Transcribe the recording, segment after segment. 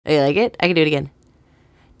You like it? I can do it again.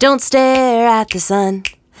 Don't stare at the sun.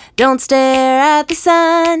 Don't stare at the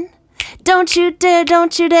sun. Don't you dare,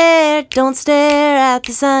 don't you dare. Don't stare at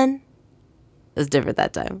the sun. It was different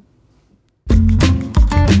that time.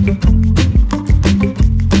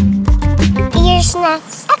 Ear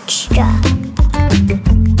Snacks Extra.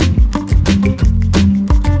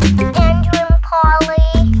 Andrew and Polly.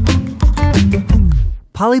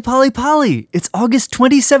 Polly, it's August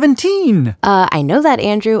 2017. I know that,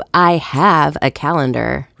 Andrew. I have a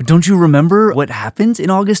calendar. Don't you remember what happened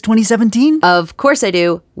in August 2017? Of course I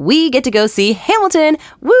do. We get to go see Hamilton.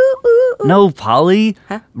 Woo, woo, woo. No, Polly.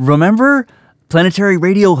 Huh? Remember? Planetary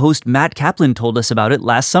Radio host Matt Kaplan told us about it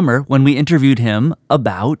last summer when we interviewed him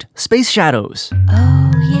about space shadows.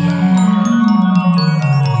 Oh, yeah.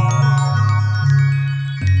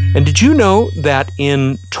 And did you know that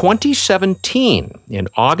in 2017, in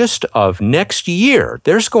August of next year,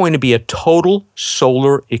 there's going to be a total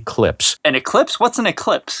solar eclipse? An eclipse? What's an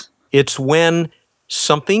eclipse? It's when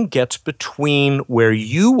something gets between where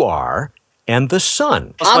you are and the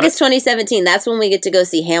sun. August 2017, that's when we get to go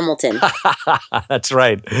see Hamilton. That's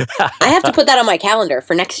right. I have to put that on my calendar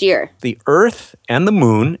for next year. The Earth and the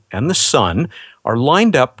moon and the sun are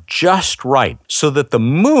lined up just right so that the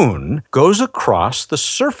moon goes across the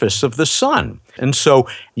surface of the sun. And so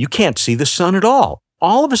you can't see the sun at all.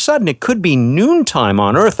 All of a sudden, it could be noontime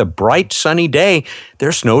on Earth, a bright, sunny day.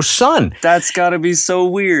 There's no sun. That's gotta be so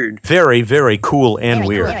weird. Very, very cool and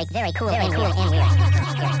weird. Very cool and weird.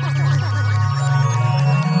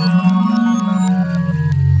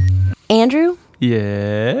 Andrew?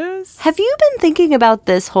 Yes? Have you been thinking about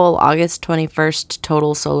this whole August 21st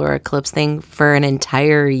total solar eclipse thing for an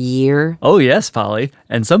entire year? Oh, yes, Polly.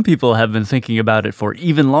 And some people have been thinking about it for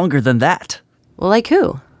even longer than that. Well, like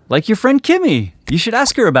who? Like your friend Kimmy. You should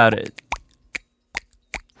ask her about it.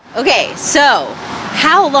 Okay, so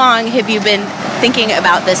how long have you been thinking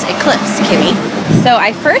about this eclipse, Kimmy? So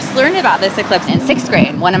I first learned about this eclipse in 6th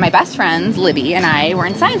grade. One of my best friends, Libby, and I were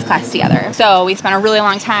in science class together. So we spent a really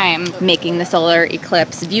long time making the solar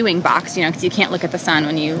eclipse viewing box, because you can't look at the sun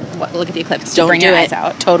when you look at the eclipse. Don't bring do your it. eyes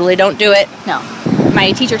out. Totally don't do it. No.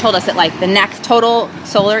 My teacher told us that the next total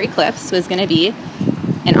solar eclipse was going to be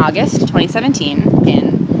in August 2017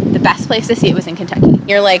 and the best place to see it was in Kentucky.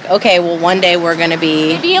 You're like, okay, well, one day we're going to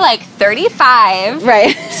be... 35.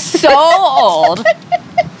 Right. So old.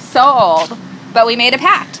 So old. But we made a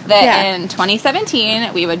pact that in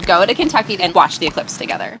 2017, we would go to Kentucky and watch the eclipse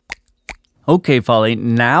together. Okay, Polly,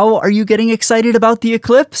 now are you getting excited about the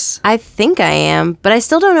eclipse? I think I am, but I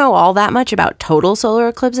still don't know all that much about total solar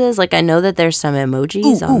eclipses. I know that there's some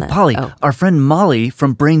emojis on them. Polly, our friend Molly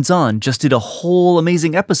from Brains On just did a whole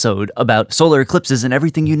amazing episode about solar eclipses and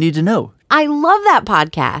everything you need to know. I love that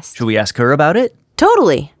podcast. Should we ask her about it?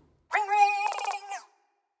 Totally. Ring, ring.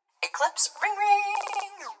 Eclipse, ring, ring.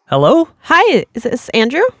 Hello? Hi, is this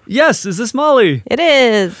Andrew? Yes, is this Molly? It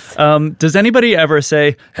is. Does anybody ever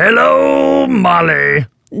say, "Hello, Molly"?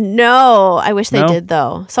 No, I wish they did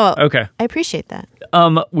though. So Okay. I appreciate that.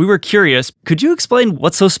 We were curious. Could you explain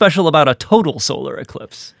what's so special about a total solar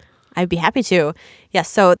eclipse? I'd be happy to. Yes,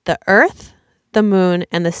 so the Earth, the moon,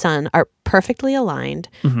 and the sun are perfectly aligned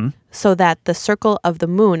so that the circle of the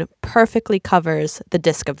moon perfectly covers the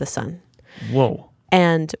disk of the sun. Whoa.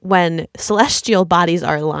 And when celestial bodies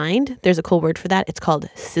are aligned, there's a cool word for that. It's called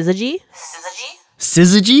syzygy.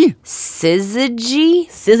 Syzygy? Syzygy?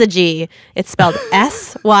 Syzygy. It's spelled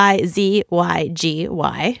S-Y-Z-Y-G-Y.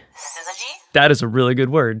 That is a really good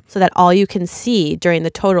word. So that all you can see during the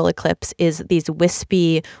total eclipse is these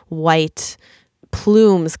wispy white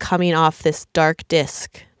plumes coming off this dark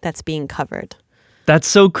disk that's being covered. That's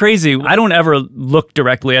so crazy. I don't ever look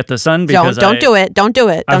directly at the sun because Don't do it. Don't do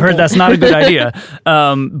it. I've heard that's not a good idea.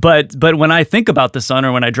 But when I think about the sun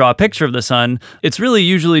or when I draw a picture of the sun, it's really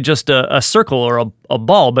usually just a circle or a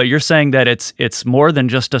ball. But you're saying that it's more than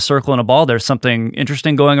just a circle and a ball. There's something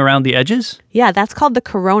interesting going around the edges? Yeah, that's called the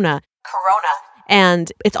corona.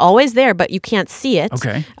 And it's always there, but you can't see it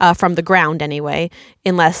from the ground anyway,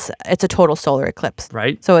 unless it's a total solar eclipse.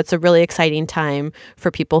 Right. So it's a really exciting time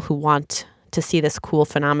for people who want to see this cool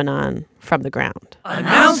phenomenon from the ground.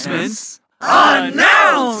 Announcements!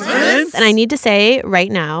 Announcements! And I need to say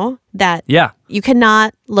right now that you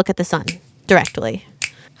cannot look at the sun directly.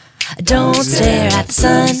 Don't stare at the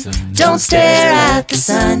sun. Don't stare at the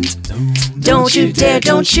sun. Don't you dare,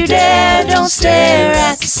 don't you dare, don't stare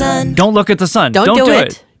at the sun. Don't look at the sun. Don't do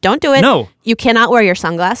it. Don't do it. No. You cannot wear your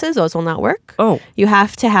sunglasses. Those will not work. Oh. You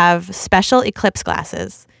have to have special eclipse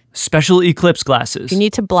glasses. Special eclipse glasses. You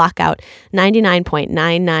need to block out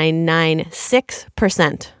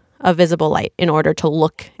 99.9996% of visible light in order to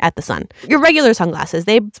look at the sun. Your regular sunglasses,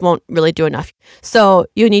 they won't really do enough. So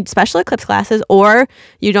you need special eclipse glasses, or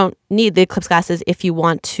you don't need the eclipse glasses if you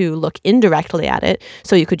want to look indirectly at it.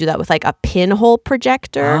 So you could do that with like a pinhole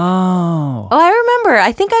projector. Oh. Oh, I remember.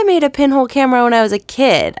 I think I made a pinhole camera when I was a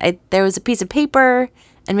kid. There was a piece of paper,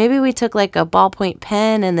 and maybe we took like a ballpoint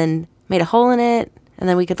pen and then made a hole in it, and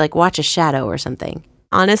then we could like watch a shadow or something.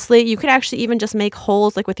 Honestly, you could actually even just make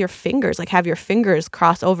holes like with your fingers, like have your fingers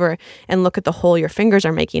cross over and look at the hole your fingers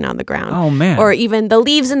are making on the ground. Oh, man. Or even the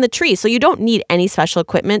leaves in the tree. So you don't need any special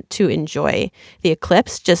equipment to enjoy the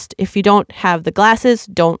eclipse. Just if you don't have the glasses,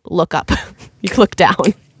 don't look up. You can look down.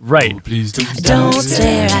 Right. Don't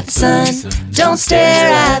stare at the sun. Don't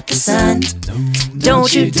stare at the sun.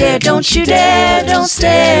 Don't you dare, don't you dare, don't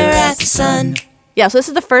stare at the sun. Yeah, so this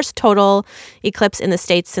is the first total eclipse in the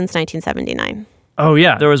States since 1979. Oh,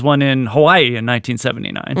 yeah. There was one in Hawaii in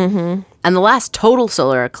 1979. And the last total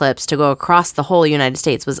solar eclipse to go across the whole United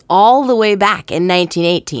States was all the way back in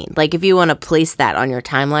 1918. Like, if you want to place that on your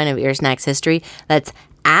timeline of Ear Snacks history, that's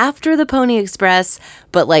after the Pony Express,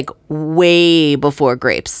 but like way before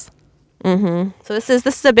grapes. So this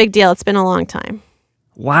is a big deal. It's been a long time.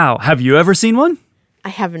 Wow. Have you ever seen one? I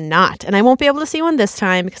have not, and I won't be able to see one this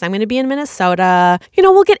time because I'm going to be in Minnesota.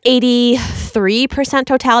 We'll get 83%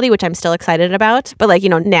 totality, which I'm still excited about. But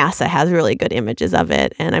NASA has really good images of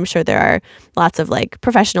it, and I'm sure there are lots of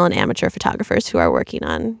professional and amateur photographers who are working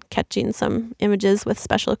on catching some images with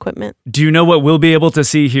special equipment. Do you know what we'll be able to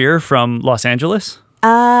see here from Los Angeles?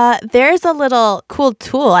 There's a little cool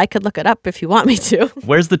tool. I could look it up if you want me to.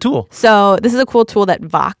 Where's the tool? So this is a cool tool that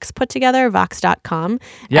Vox put together, Vox.com.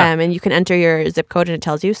 Yeah. And you can enter your zip code and it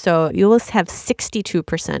tells you. So you will have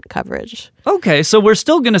 62% coverage. Okay, so we're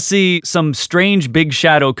still going to see some strange big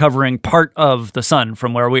shadow covering part of the sun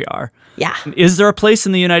from where we are. Yeah. Is there a place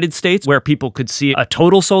in the United States where people could see a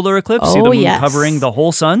total solar eclipse? See the moon yes. covering the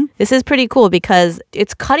whole sun? This is pretty cool because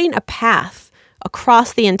it's cutting a path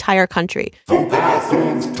across the entire country.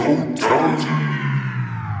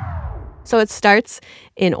 So it starts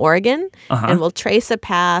in Oregon and will trace a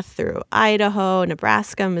path through Idaho,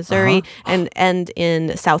 Nebraska, Missouri, and end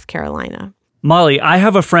in South Carolina. Molly, I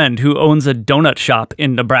have a friend who owns a donut shop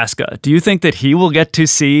in Nebraska. Do you think that he will get to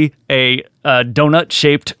see a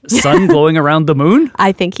donut-shaped sun glowing around the moon?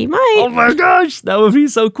 I think he might. Oh my gosh, that would be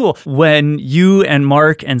so cool. When you and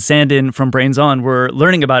Mark and Sandin from Brains On were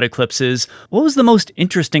learning about eclipses, what was the most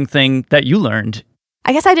interesting thing that you learned?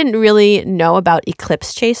 I guess I didn't really know about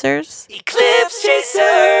eclipse chasers. Eclipse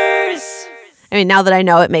chasers! I mean, now that I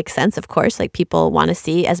know, it makes sense, of course. People want to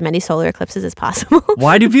see as many solar eclipses as possible.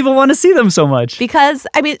 Why do people want to see them so much? Because,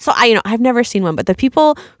 I've never seen one, but the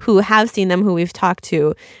people who have seen them, who we've talked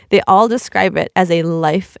to, they all describe it as a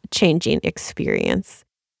life-changing experience.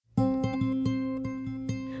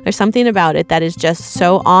 There's something about it that is just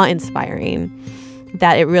so awe-inspiring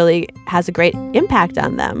that it really has a great impact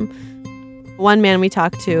on them. One man we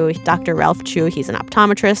talked to, Dr. Ralph Chu, he's an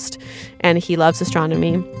optometrist, and he loves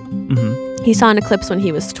astronomy. He saw an eclipse when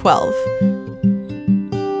he was 12,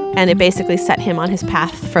 and it basically set him on his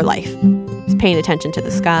path for life. He's paying attention to the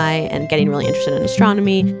sky and getting really interested in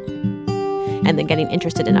astronomy, and then getting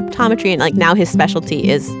interested in optometry, and now his specialty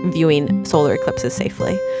is viewing solar eclipses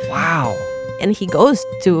safely. Wow. And he goes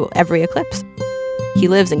to every eclipse. He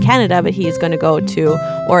lives in Canada, but he's going to go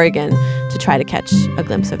to Oregon to try to catch a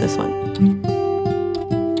glimpse of this one.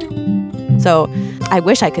 So I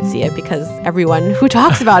wish I could see it because everyone who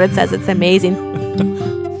talks about it says it's amazing.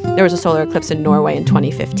 There was a solar eclipse in Norway in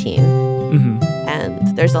 2015.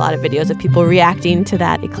 And there's a lot of videos of people reacting to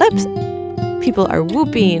that eclipse. People are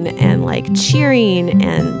whooping and cheering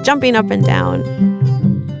and jumping up and down.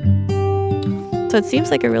 So it seems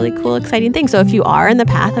like a really cool, exciting thing. So if you are in the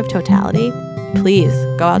path of totality, please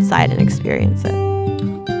go outside and experience it.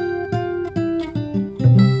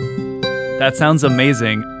 That sounds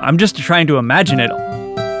amazing. I'm just trying to imagine it.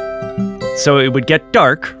 So it would get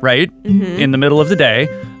dark, right? In the middle of the day.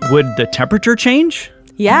 Would the temperature change?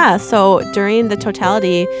 Yeah, so during the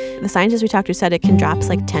totality, the scientists we talked to said it can drop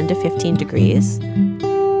 10 to 15 degrees.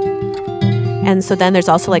 And so then there's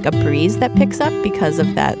also a breeze that picks up because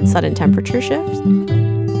of that sudden temperature shift.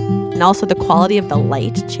 And also the quality of the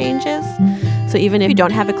light changes. So even if you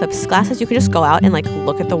don't have eclipse glasses, you can just go out and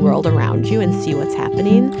look at the world around you and see what's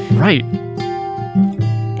happening. Right.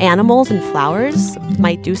 Animals and flowers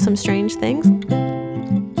might do some strange things.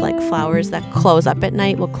 Flowers that close up at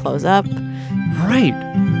night will close up. Right.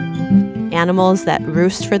 Animals that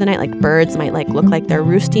roost for the night, birds, might look like they're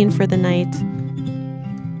roosting for the night.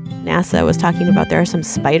 NASA was talking about there are some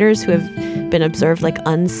spiders who have been observed like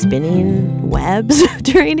unspinning webs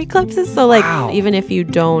during eclipses. So like even if you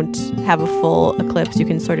don't have a full eclipse, you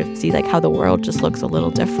can sort of see like how the world just looks a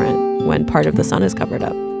little different when part of the sun is covered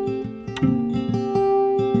up.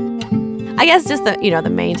 I guess just the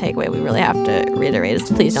main takeaway we really have to reiterate is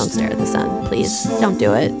please don't stare at the sun. Please don't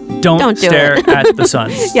do it. Don't stare at the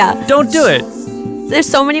sun. Yeah. Don't do it. There's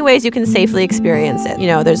so many ways you can safely experience it.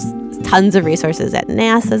 There's tons of resources at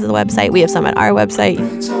NASA's website. We have some at our website.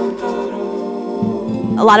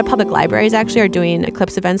 A lot of public libraries actually are doing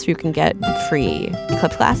eclipse events where you can get free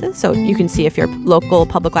eclipse classes. So you can see if your local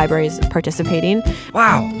public library is participating.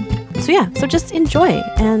 Wow. So just enjoy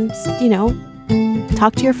and,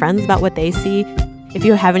 talk to your friends about what they see. If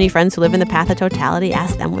you have any friends who live in the path of totality,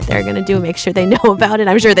 ask them what they're going to do. Make sure they know about it.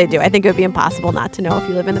 I'm sure they do. I think it would be impossible not to know if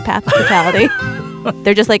you live in the path of totality.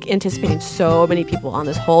 They're just like anticipating so many people on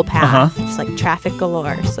this whole path, just like traffic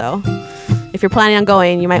galore. So if you're planning on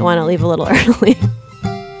going, you might want to leave a little early.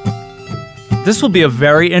 This will be a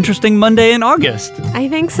very interesting Monday in August. I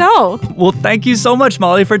think so. Well, thank you so much,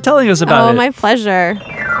 Molly, for telling us about it. Oh, my pleasure.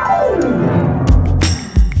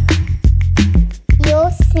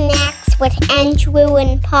 Your snacks with Andrew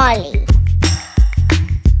and Polly.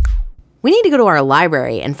 We need to go to our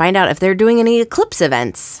library and find out if they're doing any eclipse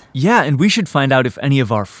events. Yeah, and we should find out if any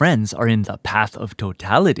of our friends are in the path of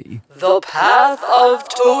totality. The path of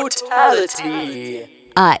totality.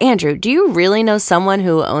 Andrew, do you really know someone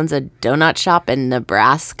who owns a donut shop in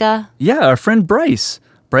Nebraska? Yeah, our friend Bryce.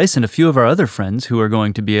 Bryce and a few of our other friends who are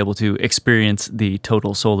going to be able to experience the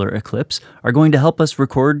total solar eclipse are going to help us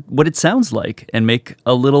record what it sounds like and make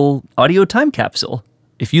a little audio time capsule.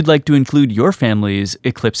 If you'd like to include your family's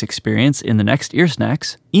eclipse experience in the next Ear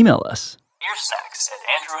Snacks, email us.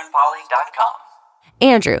 earsnacks@andrewandpolly.com.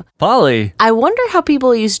 Andrew. Polly. I wonder how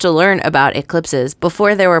people used to learn about eclipses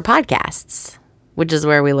before there were podcasts, which is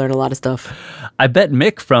where we learn a lot of stuff. I bet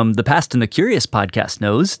Mick from the Past and the Curious podcast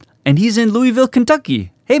knows, and he's in Louisville,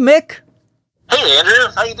 Kentucky. Hey, Mick. Hey, Andrew.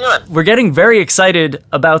 How you doing? We're getting very excited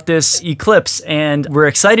about this eclipse, and we're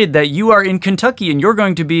excited that you are in Kentucky and you're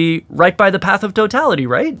going to be right by the path of totality,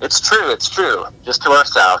 right? It's true. Just to our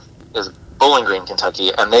south is Bowling Green,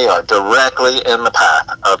 Kentucky, and they are directly in the path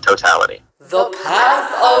of totality. The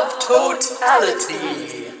path of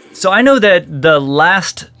totality. So I know that the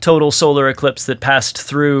last total solar eclipse that passed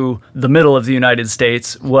through the middle of the United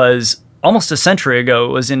States was almost a century ago. It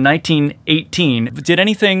was in 1918. Did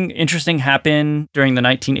anything interesting happen during the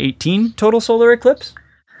 1918 total solar eclipse?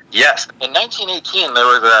 Yes. In 1918, there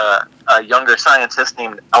was a younger scientist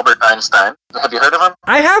named Albert Einstein. Have you heard of him?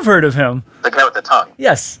 I have heard of him. The guy with the tongue.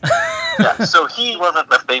 Yes. Yeah, so he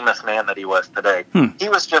wasn't the famous man that he was today. He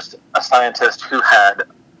was just a scientist who had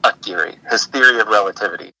a theory, his theory of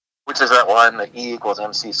relativity, which is that one, that E equals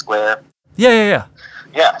mc squared. Yeah.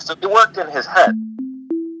 Yeah, so it worked in his head,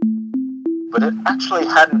 but it actually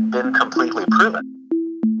hadn't been completely proven.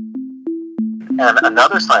 And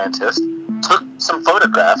another scientist took some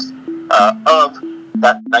photographs of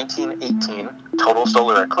that 1918 total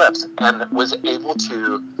solar eclipse and was able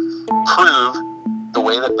to prove the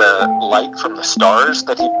way that the light from the stars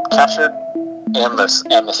that he captured and the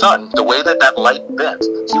sun, the way that light bent,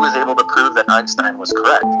 he was able to prove that Einstein was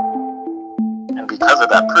correct. And because of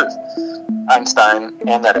that proof, Einstein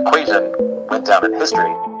and that equation went down in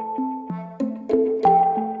history.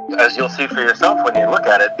 As you'll see for yourself when you look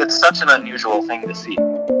at it, it's such an unusual thing to see.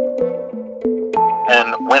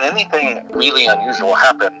 And when anything really unusual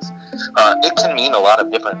happens, it can mean a lot of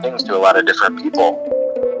different things to a lot of different people.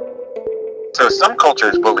 So some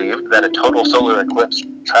cultures believe that a total solar eclipse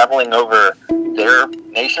traveling over their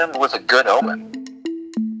nation was a good omen.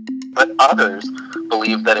 But others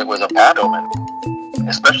believe that it was a bad omen,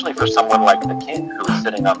 especially for someone like the king who was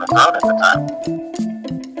sitting on the throne at the time.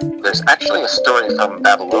 There's actually a story from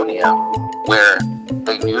Babylonia where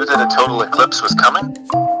they knew that a total eclipse was coming,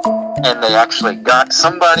 and they actually got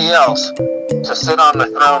somebody else to sit on the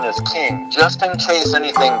throne as king, just in case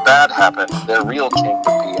anything bad happened. Their real king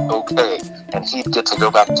would be okay, and he'd get to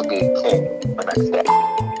go back to being king the next day.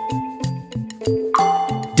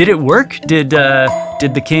 Did it work? Did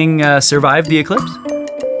the king survive the eclipse?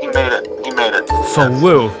 He made it.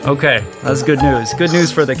 Woo. Okay, that's good news. Good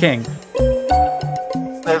news for the king.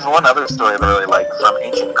 There's one other story that I really like from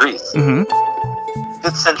ancient Greece.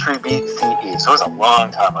 5th century BCE, so it was a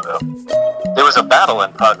long time ago. There was a battle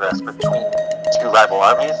in progress between two rival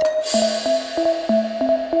armies,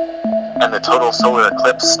 and the total solar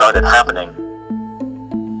eclipse started happening.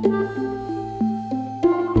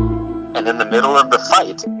 And in the middle of the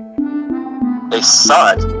fight, they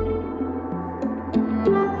saw it,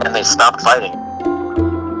 and they stopped fighting.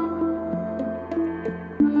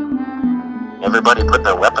 Everybody put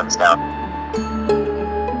their weapons down.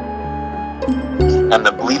 And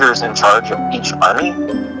the leaders in charge of each army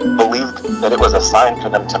believed that it was a sign for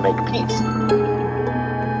them to make peace.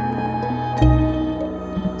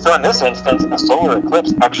 So in this instance, a solar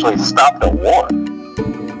eclipse actually stopped a war.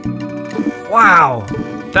 Wow,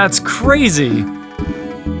 that's crazy.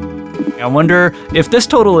 I wonder if this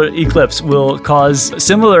total eclipse will cause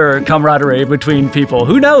similar camaraderie between people.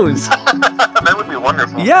 Who knows? That would be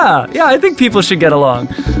wonderful. Yeah, I think people should get along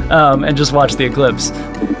and just watch the eclipse.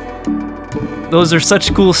 Those are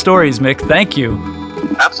such cool stories, Mick. Thank you.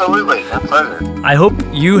 Absolutely, my pleasure. I hope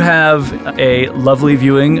you have a lovely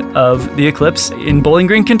viewing of the eclipse in Bowling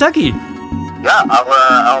Green, Kentucky. Yeah,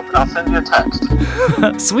 I'll send you a text.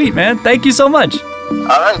 Sweet, man. Thank you so much. All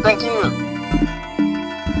right, thank you.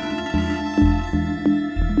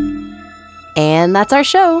 And that's our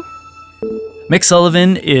show. Mick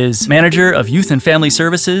Sullivan is manager of youth and family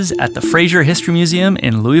services at the Fraser History Museum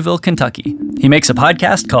in Louisville, Kentucky. He makes a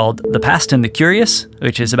podcast called The Past and the Curious,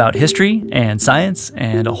 which is about history and science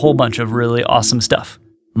and a whole bunch of really awesome stuff.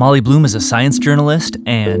 Molly Bloom is a science journalist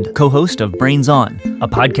and co-host of Brains On, a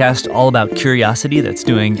podcast all about curiosity that's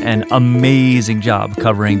doing an amazing job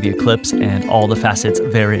covering the eclipse and all the facets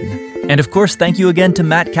therein. And of course, thank you again to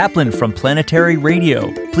Matt Kaplan from Planetary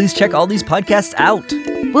Radio. Please check all these podcasts out.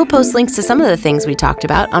 We'll post links to some of the things we talked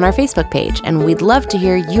about on our Facebook page, and we'd love to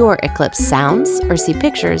hear your eclipse sounds or see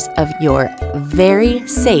pictures of your very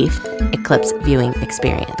safe eclipse viewing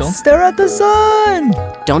experience. Don't stare at the sun!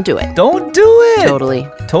 Don't do it. Don't do it! Totally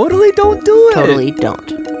don't do it! Totally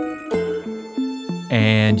don't.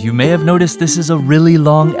 And you may have noticed this is a really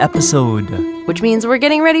long episode. Which means we're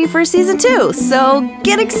getting ready for season 2, so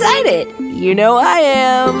get excited. You know I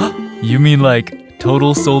am. You mean like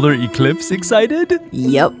total solar eclipse excited?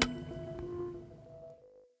 Yup.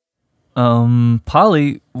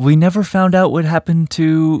 Polly, we never found out what happened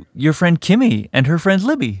to your friend Kimmy and her friend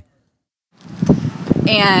Libby.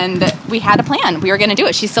 And we had a plan. We were going to do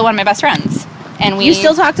it. She's still one of my best friends. And we You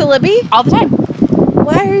still talk to Libby? all the time.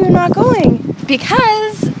 Why are you not going?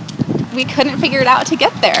 Because we couldn't figure it out to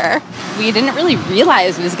get there. We didn't really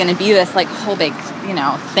realize it was going to be this like whole big,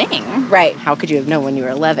 thing. Right. How could you have known when you were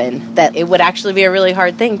 11 that it would actually be a really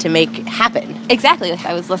hard thing to make happen? Exactly.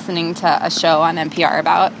 I was listening to a show on NPR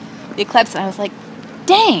about the eclipse, and I was like,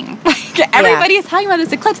 dang, everybody is talking about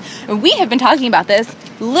this eclipse. And we have been talking about this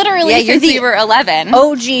literally since we were 11.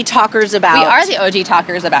 OG talkers about We are the OG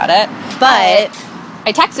talkers about it. But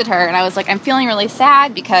I texted her, and I was like, I'm feeling really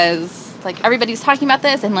sad because like everybody's talking about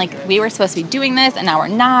this, and like we were supposed to be doing this, and now we're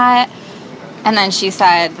not. And then she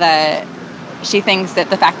said that she thinks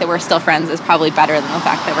that the fact that we're still friends is probably better than the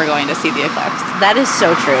fact that we're going to see the eclipse. That is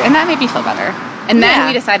so true. And that made me feel better. And then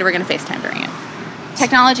we decided we're going to FaceTime during it.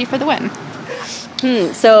 Technology for the win.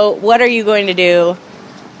 So what are you going to do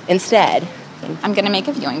instead? I'm going to make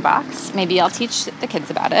a viewing box. Maybe I'll teach the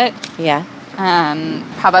kids about it. Yeah.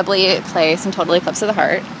 Probably play some Total Eclipse of the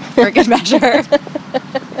Heart for a good measure.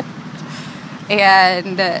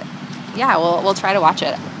 And we'll try to watch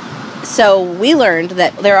it. So we learned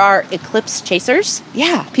that there are eclipse chasers.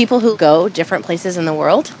 Yeah. People who go different places in the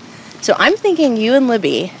world. So I'm thinking you and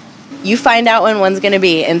Libby, you find out when one's going to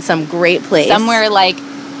be in some great place.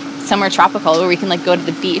 Somewhere tropical where we can like go to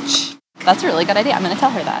the beach. That's a really good idea. I'm going to tell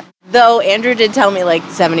her that. Though Andrew did tell me like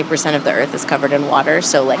 70% of the earth is covered in water.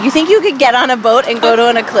 So like, you think you could get on a boat and go to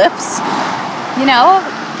an eclipse?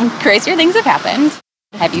 Crazier things have happened.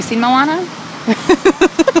 Have you seen Moana?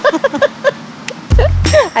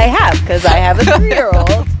 I have, because I have a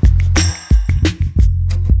 3-year-old.